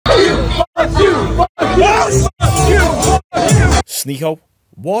Sneako,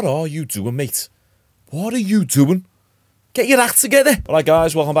 what are you doing, mate? What are you doing? Get your act together. Alright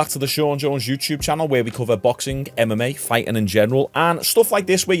guys, welcome back to the Shaun Jones YouTube channel where we cover boxing, MMA, fighting in general, and stuff like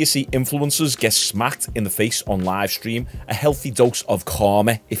this where you see influencers get smacked in the face on live stream. A healthy dose of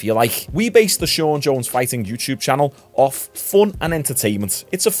karma, if you like. We base the Shaun Jones Fighting YouTube channel off fun and entertainment.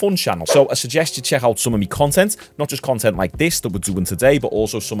 It's a fun channel, so I suggest you check out some of me content, not just content like this that we're doing today, but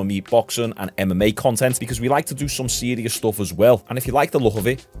also some of me boxing and MMA content, because we like to do some serious stuff as well. And if you like the look of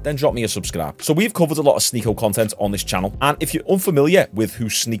it, then drop me a subscribe. So we've covered a lot of Sneako content on this channel. And if you're unfamiliar with who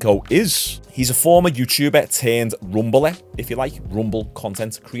Sneako is, he's a former YouTuber turned Rumbler, if you like, Rumble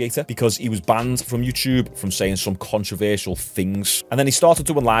content creator, because he was banned from YouTube from saying some controversial things. And then he started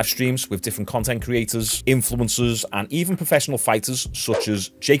doing live streams with different content creators, influencers, and even professional fighters such as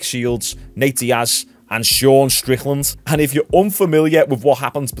Jake Shields, Nate Diaz, and Sean Strickland. And if you're unfamiliar with what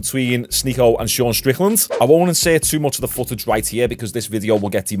happens between Sneako and Sean Strickland, I won't insert too much of the footage right here because this video will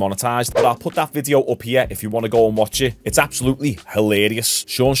get demonetized, but I'll put that video up here if you want to go and watch it. It's absolutely hilarious.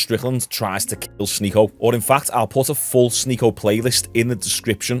 Sean Strickland tries to kill Sneako, or in fact, I'll put a full Sneako playlist in the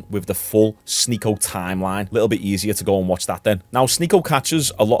description with the full Sneako timeline. A little bit easier to go and watch that then. Now, Sneako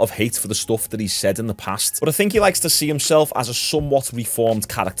catches a lot of hate for the stuff that he's said in the past, but I think he likes to see himself as a somewhat reformed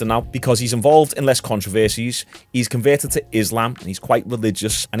character now because he's involved in less controversies. He's converted to Islam and he's quite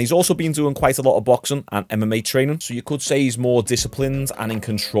religious, and he's also been doing quite a lot of boxing and MMA training, so you could say he's more disciplined and in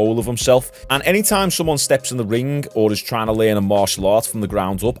control of himself. And anytime someone steps in the ring or is trying to learn a martial art from the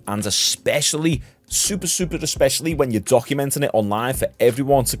ground up, and especially super especially when you're documenting it online for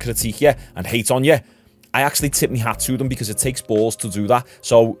everyone to critique you and hate on you, I actually tip my hat to them because it takes balls to do that.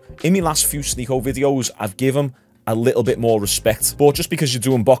 So in my last few Sneako videos, I've given a little bit more respect. But just because you're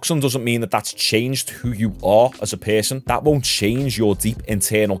doing boxing doesn't mean that that's changed who you are as a person. That won't change your deep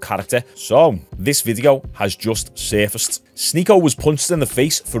internal character. So this video has just surfaced. Sneako was punched in the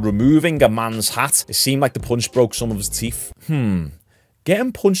face for removing a man's hat. It seemed like the punch broke some of his teeth.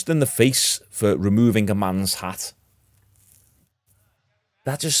 Getting punched in the face for removing a man's hat,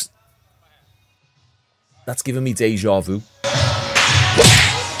 that's giving me deja vu.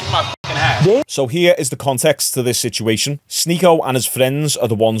 So here is the context to this situation. Sneako and his friends are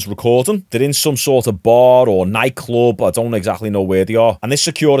the ones recording. They're in some sort of bar or nightclub. I don't exactly know where they are. And this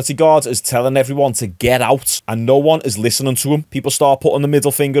security guard is telling everyone to get out, and no one is listening to him. People start putting the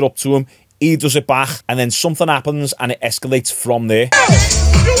middle finger up to him. He does it back, and then something happens and it escalates from there.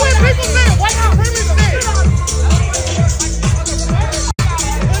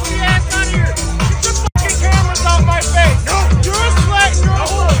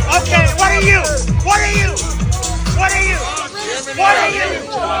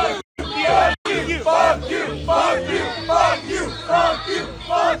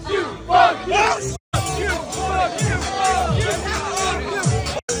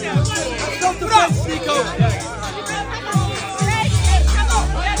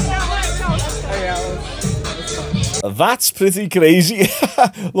 That's pretty crazy.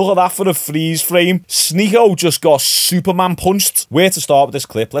 Look at that for a freeze frame. Sneako just got Superman punched. Where to start with this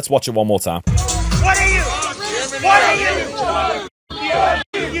clip? Let's watch it one more time. What are you? What are you?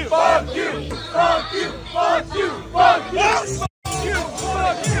 Fuck you! Fuck you! Fuck you! Fuck you! Fuck you! Fuck you!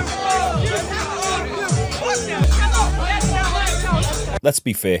 Fuck you! Let's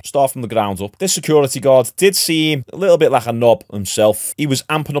be fair, start from the ground up. This security guard did seem a little bit like a knob himself. He was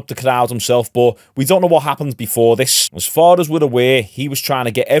amping up the crowd himself, but we don't know what happened before this. As far as we're aware, he was trying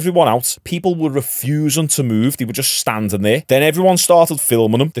to get everyone out. People were refusing to move. They were just standing there. Then everyone started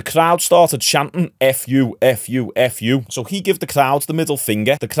filming him. The crowd started chanting, F you, F you, F you. So he gave the crowd the middle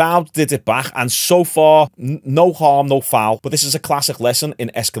finger. The crowd did it back, and so far, no harm, no foul. But this is a classic lesson in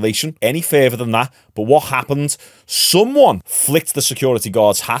escalation. Any further than that. But what happened? Someone flicked the security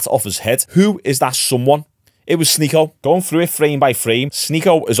guard's hat off his head. Who is that someone? It was Sneako. Going through it frame by frame,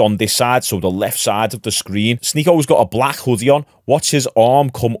 Sneako is on this side, so the left side of the screen. Sneako's got a black hoodie on. Watch his arm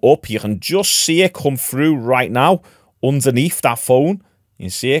come up. You can just see it come through right now underneath that phone. You can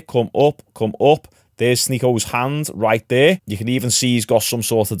see it come up, come up. There's Sneako's hand right there. You can even see he's got some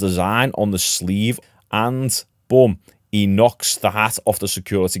sort of design on the sleeve, and boom, he knocks the hat off the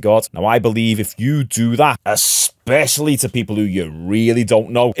security guard. Now, I believe if you do that, especially to people who you really don't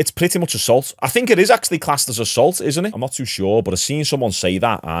know, it's pretty much assault. I think it is actually classed as assault, isn't it? I'm not too sure, but I've seen someone say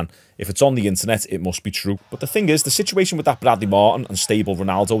that, and if it's on the internet, it must be true. But the thing is, the situation with that Bradley Martyn and Stable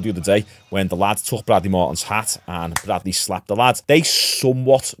Ronaldo the other day, when the lad took Bradley Martyn's hat and Bradley slapped the lad, they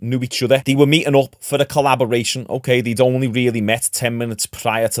somewhat knew each other. They were meeting up for a collaboration. Okay, they'd only really met 10 minutes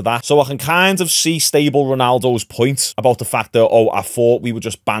prior to that. So I can kind of see Stable Ronaldo's point about the fact that, oh, I thought we were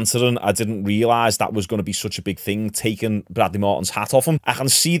just bantering. I didn't realise that was going to be such a big thing. thing taking Bradley Martyn's hat off him. I can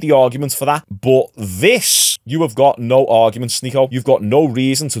see the argument for that, but this, you have got no argument, Sneako. You've got no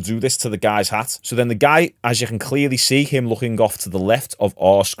reason to do this to the guy's hat. So then the guy, as you can clearly see him looking off to the left of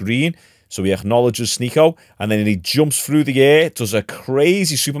our screen, so he acknowledges Sneako, and then he jumps through the air, does a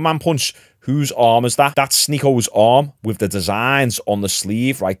crazy Superman punch. Whose arm is that? That's Sneako's arm with the designs on the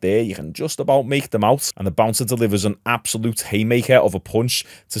sleeve right there. You can just about make them out. And the bouncer delivers an absolute haymaker of a punch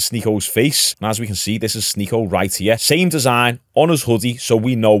to Sneako's face. And as we can see, this is Sneako right here. Same design on his hoodie, so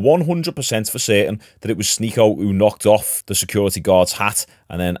we know 100% for certain that it was Sneako who knocked off the security guard's hat.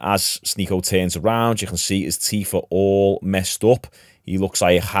 And then as Sneako turns around, you can see his teeth are all messed up. He looks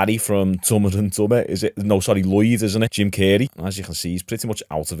like Harry from Dumber and Dumber. Is it? No, sorry, Lloyd, isn't it? Jim Carrey. As you can see, he's pretty much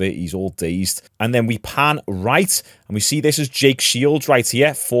out of it. He's all dazed. And then we pan right, and we see this is Jake Shields right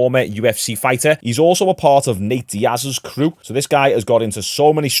here, former UFC fighter. He's also a part of Nate Diaz's crew. So this guy has got into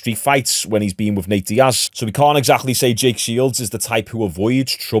so many street fights when he's been with Nate Diaz. So we can't exactly say Jake Shields is the type who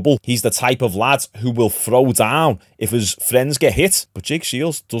avoids trouble. He's the type of lad who will throw down if his friends get hit. But Jake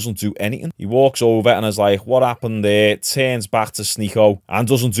Shields doesn't do anything. He walks over and is like, what happened there? Turns back to Sneako and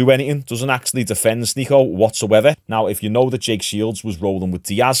doesn't do anything, doesn't actually defend Sneako whatsoever. Now, if you know that Jake Shields was rolling with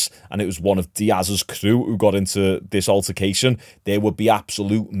Diaz and it was one of Diaz's crew who got into this altercation, there would be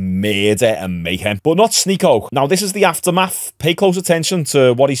absolute murder and mayhem. But not Sneako. Now, this is the aftermath. Pay close attention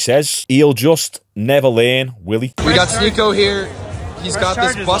to what he says. He'll just never learn, will he? We got Sneako here. He's got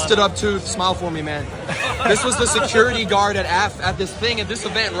this busted up tooth. Smile for me, man. This was the security guard at this thing, at this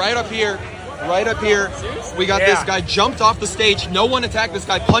event, right up here. Right up here, we got this guy jumped off the stage. No one attacked this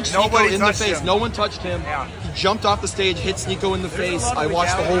guy, punched Sneako in the face. No one touched him. He jumped off the stage, hit Sneako in the face. I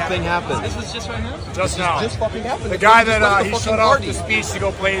watched the whole thing happen. This was just right now? Just now. Just fucking happened. The guy that he shut off the speech to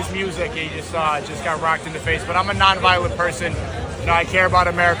go play his music, he just got rocked in the face. But I'm a non-violent person. You know, I care about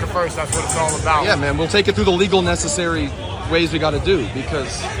America first. That's what it's all about. Yeah, man. We'll take it through the legal necessary ways we got to do,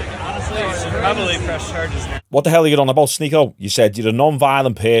 because honestly, you should probably press charges now. What the hell are you on about, Sneako? You said you're a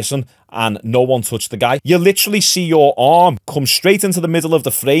non-violent person and no one touched the guy. You literally see your arm come straight into the middle of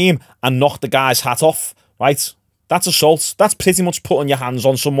the frame and knock the guy's hat off, right? That's assault. That's pretty much putting your hands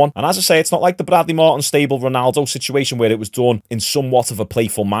on someone. And as I say, it's not like the Bradley Martyn Stable Ronaldo situation where it was done in somewhat of a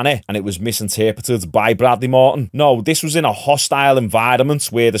playful manner and it was misinterpreted by Bradley Martyn. No, this was in a hostile environment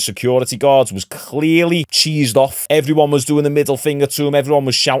where the security guards was clearly cheesed off. Everyone was doing the middle finger to him. Everyone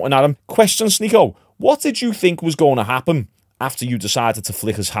was shouting at him. Question, Sneako, what did you think was going to happen after you decided to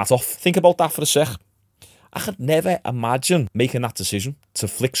flick his hat off? Think about that for a sec. I could never imagine making that decision to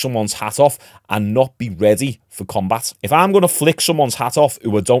flick someone's hat off and not be ready for combat. If I'm going to flick someone's hat off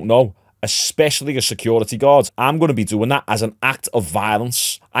who I don't know, especially a security guard, I'm going to be doing that as an act of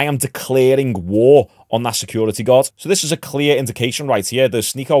violence. I am declaring war on that security guard. So this is a clear indication right here. The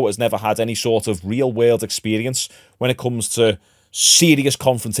Sneako has never had any sort of real world experience when it comes to serious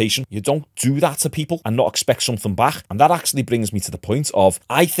confrontation. You don't do that to people and not expect something back. And that actually brings me to the point of,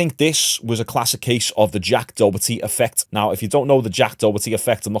 I think this was a classic case of the Jack Doherty effect. Now, if you don't know the Jack Doherty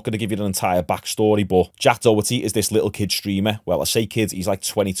effect, I'm not going to give you an entire backstory, but Jack Doherty is this little kid streamer. Well, I say kid, he's like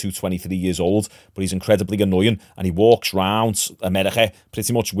 22, 23 years old, but he's incredibly annoying, and he walks around America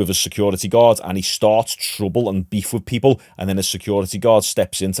pretty much with a security guard, and he starts trouble and beef with people, and then a security guard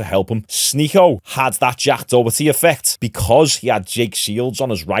steps in to help him. Sneako had that Jack Doherty effect because he had Jake Shields on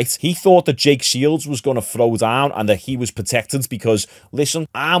his right. He thought that Jake Shields was going to throw down and that he was protected because, listen,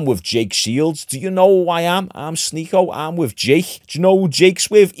 I'm with Jake Shields. Do you know who I am? I'm Sneako. I'm with Jake. Do you know who Jake's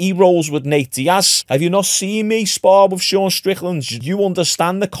with? He rolls with Nate Diaz. Have you not seen me spar with Sean Strickland? Do you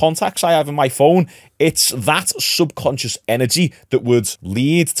understand the contacts I have in my phone? It's that subconscious energy that would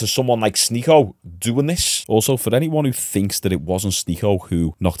lead to someone like Sneako doing this. Also, for anyone who thinks that it wasn't Sneako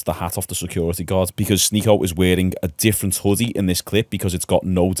who knocked the hat off the security guard, because Sneako is wearing a different hoodie in this clip because it's got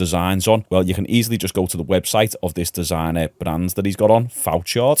no designs on, well, you can easily just go to the website of this designer brand that he's got on,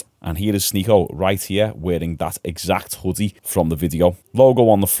 Fouchard, and here is Sneako right here wearing that exact hoodie from the video. Logo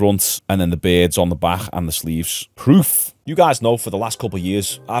on the front, and then the birds on the back and the sleeves. Proof. You guys know for the last couple of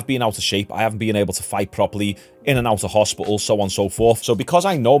years, I've been out of shape. I haven't been able to fight properly, in and out of hospital, so on and so forth. So because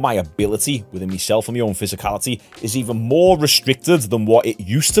I know my ability within myself and my own physicality is even more restricted than what it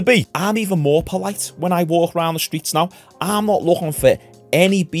used to be, I'm even more polite when I walk around the streets now. I'm not looking for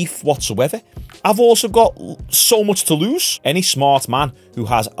any beef whatsoever. I've also got so much to lose. Any smart man who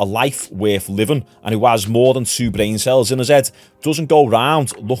has a life worth living and who has more than 2 brain cells in his head doesn't go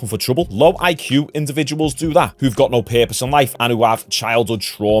around looking for trouble. Low IQ individuals do that, who've got no purpose in life and who have childhood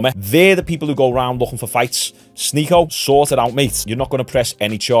trauma. They're the people who go around looking for fights. Sneako, sort it out, mate. You're not going to press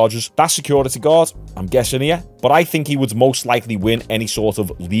any charges. That security guard, I'm guessing here, but I think he would most likely win any sort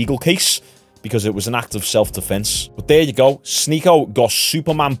of legal case, because it was an act of self-defense. But there you go. Sneako got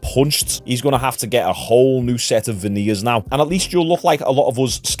Superman punched. He's going to have to get a whole new set of veneers now. And at least you'll look like a lot of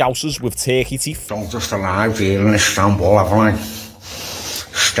us Scousers with turkey teeth. I'm just alive here in Istanbul, haven't I?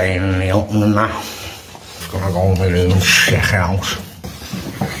 Staying in the open and that. Just gonna go in my room and check out.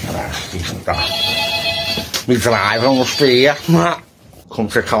 That's decent, that. Me driver must be here. Come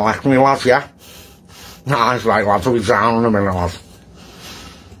to collect me, lads, yeah? Nice, right, lads, we'll be down in a minute, lads.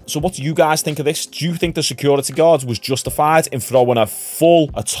 So what do you guys think of this? Do you think the security guard was justified in throwing a full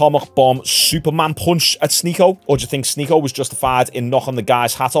atomic bomb Superman punch at Sneako? Or do you think Sneako was justified in knocking the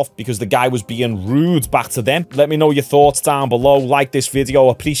guy's hat off because the guy was being rude back to them? Let me know your thoughts down below. Like this video.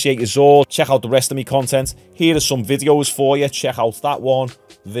 Appreciate you all. Check out the rest of my content. Here are some videos for you. Check out that one,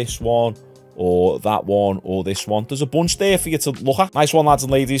 this one, or that one, or this one. There's a bunch there for you to look at. Nice one, lads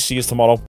and ladies. See you tomorrow.